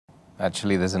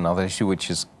Actually, there's another issue which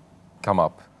has come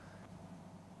up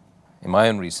in my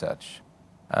own research,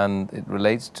 and it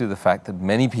relates to the fact that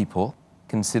many people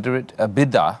consider it a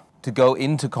bid'ah to go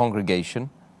into congregation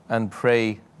and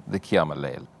pray the Qiyam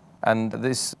al-Layl. And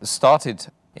this started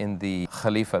in the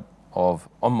Khalifate of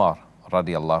Umar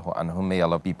radiallahu anhu, may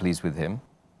Allah be pleased with him.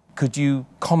 Could you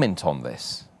comment on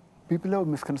this? People have a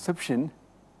misconception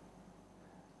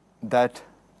that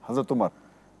Hazrat Umar,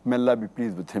 may Allah be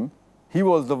pleased with him, he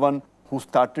was the one who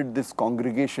started this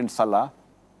congregation Salah,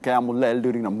 Qiyamul Layl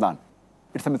during Ramadan.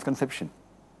 It's a misconception.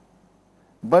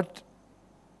 But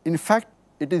in fact,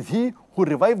 it is he who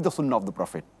revived the Sunnah of the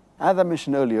Prophet. As I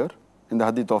mentioned earlier, in the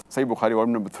hadith of Sahih Bukhari,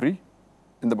 volume number 3,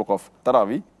 in the book of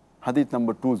Taraweeh, hadith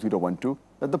number 2012,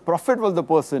 that the Prophet was the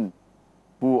person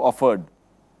who offered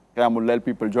Qiyamul Layl.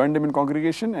 People joined him in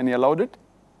congregation and he allowed it.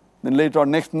 Then later on,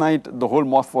 next night, the whole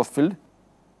mosque was filled.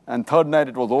 And third night,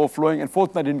 it was overflowing. And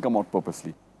fourth night, it didn't come out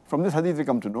purposely. From this hadith, we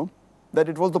come to know that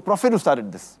it was the Prophet who started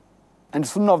this, and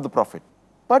Sunnah of the Prophet.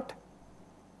 But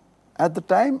at the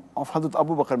time of Hazrat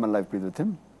Abu Bakr, may Allah be pleased with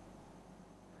him,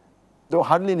 there were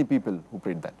hardly any people who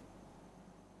prayed that.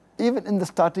 Even in the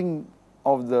starting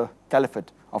of the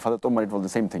caliphate of Hazrat Umar, it was the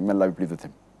same thing, may Allah be pleased with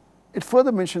him. It's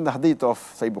further mentioned in the hadith of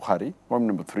Sahih Bukhari, volume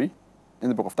number 3, in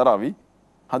the book of Taraweeh,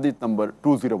 hadith number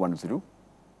 2010.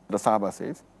 The Sahaba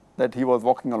says that he was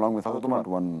walking along with Hazrat Umar,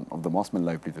 one of the mosques, may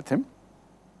Allah be pleased with him,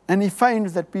 and he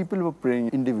finds that people were praying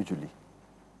individually.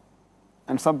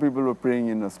 And some people were praying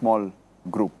in a small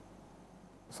group.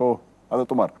 So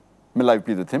Hazrat Umar, may Allah be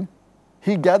pleased with him,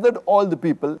 he gathered all the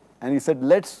people and he said,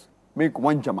 let's make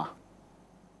one Jama'ah.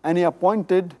 And he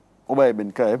appointed Ubay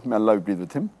bin Ka'b, may Allah be pleased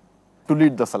with him, to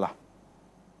lead the Salah.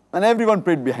 And everyone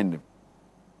prayed behind him.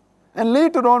 And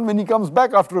later on, when he comes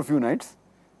back after a few nights,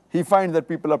 he finds that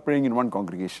people are praying in one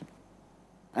congregation.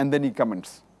 And then he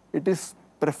comments, it is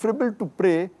preferable to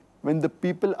pray when the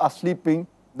people are sleeping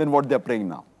than what they are praying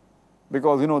now.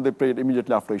 Because, they prayed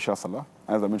immediately after Isha Salah,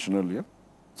 as I mentioned earlier.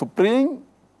 So praying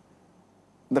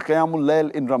the Qiyamul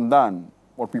Layl in Ramadan,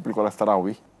 what people call as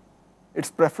Taraweeh, it's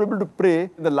preferable to pray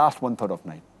in the last 1/3 of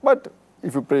night. But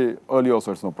if you pray early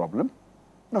also, it's no problem.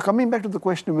 Now, coming back to the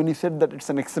question, when he said that it's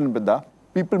an excellent bid'ah,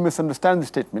 people misunderstand the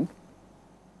statement.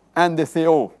 And they say,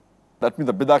 oh, that means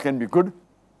the bid'ah can be good.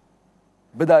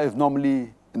 Bid'ah is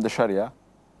normally, in the Sharia,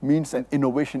 means an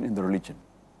innovation in the religion.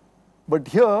 But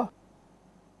here,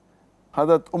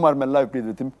 Hazrat Umar, may Allah be pleased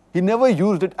with him, he never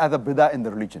used it as a bid'ah in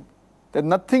the religion. There's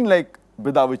nothing like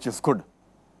bid'ah which is good.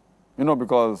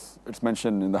 Because it's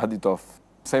mentioned in the hadith of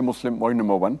Sahih Muslim, volume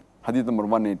number 1, hadith number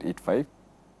 1885,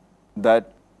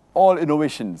 that all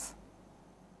innovations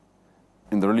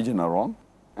in the religion are wrong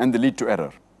and they lead to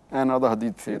error. And another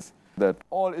hadith says that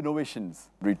all innovations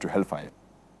lead to hellfire.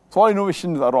 So all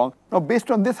innovations are wrong. Now, based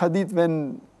on this hadith,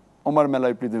 when Umar, may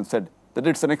Allah be pleased with him, said that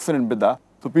it's an excellent bid'ah,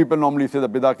 so people normally say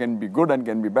that bid'ah can be good and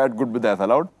can be bad, good bid'ah is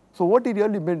allowed. So what he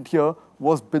really meant here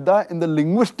was bid'ah in the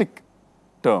linguistic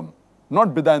term, not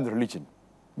bid'ah in the religion.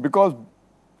 Because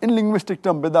in linguistic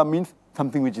term, bid'ah means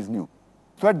something which is new.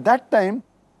 So at that time,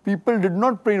 people did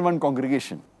not pray in one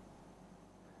congregation.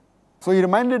 So he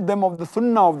reminded them of the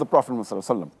Sunnah of the Prophet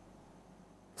ﷺ.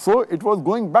 So it was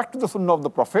going back to the Sunnah of the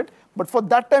Prophet, but for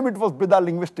that time it was bid'ah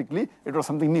linguistically, it was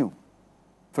something new.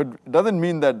 So it doesn't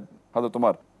mean that Hazrat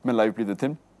Umar, may Allah be pleased with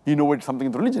him, he innovated something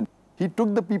in the religion. He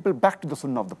took the people back to the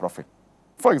Sunnah of the Prophet.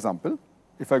 For example,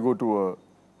 if I go to a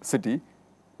city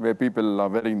where people are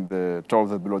wearing the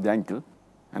trousers below the ankle,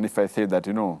 and if I say that,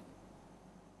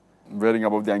 wearing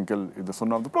above the ankle is the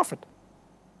Sunnah of the Prophet.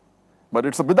 But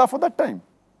it's a bid'ah for that time,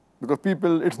 because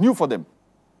people, it's new for them.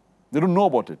 They don't know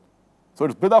about it. So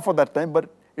it's bid'ah for that time, but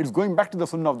it's going back to the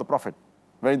Sunnah of the Prophet,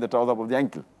 wearing the trousers above the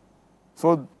ankle.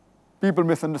 So people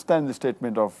misunderstand the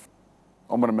statement of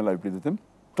Umar, may Allah be pleased with him,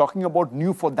 talking about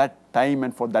new for that time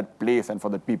and for that place and for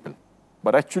the people.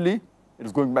 But actually,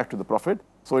 it's going back to the Prophet.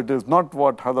 So it is not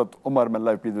what Hazrat Umar, may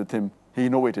Allah be pleased with him, he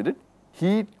innovated it.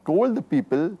 He told the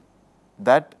people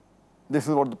that this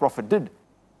is what the Prophet did.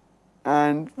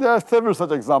 And there are several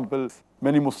such examples.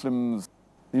 Many Muslims,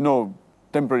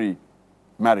 temporary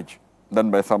marriage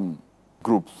done by some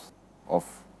groups of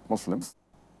Muslims.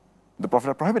 The Prophet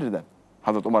had prohibited that.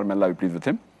 Hazrat Umar, may Allah be pleased with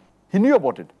him, he knew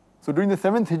about it. So during the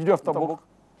 7th Hijri of Tabuk,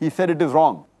 he said it is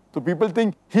wrong. So people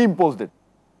think he imposed it.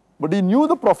 But he knew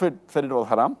the Prophet said it was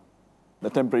haram,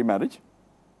 the temporary marriage.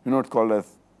 It's called as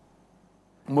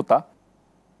muta.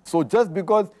 So just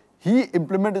because he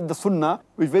implemented the sunnah,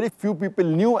 which very few people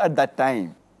knew at that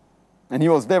time, and he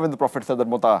was there when the Prophet said that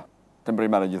muta, temporary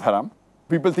marriage, is haram,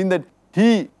 people think that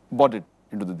he brought it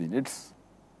into the deen. It's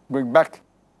going back to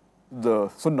the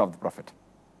sunnah of the Prophet.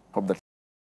 Hope that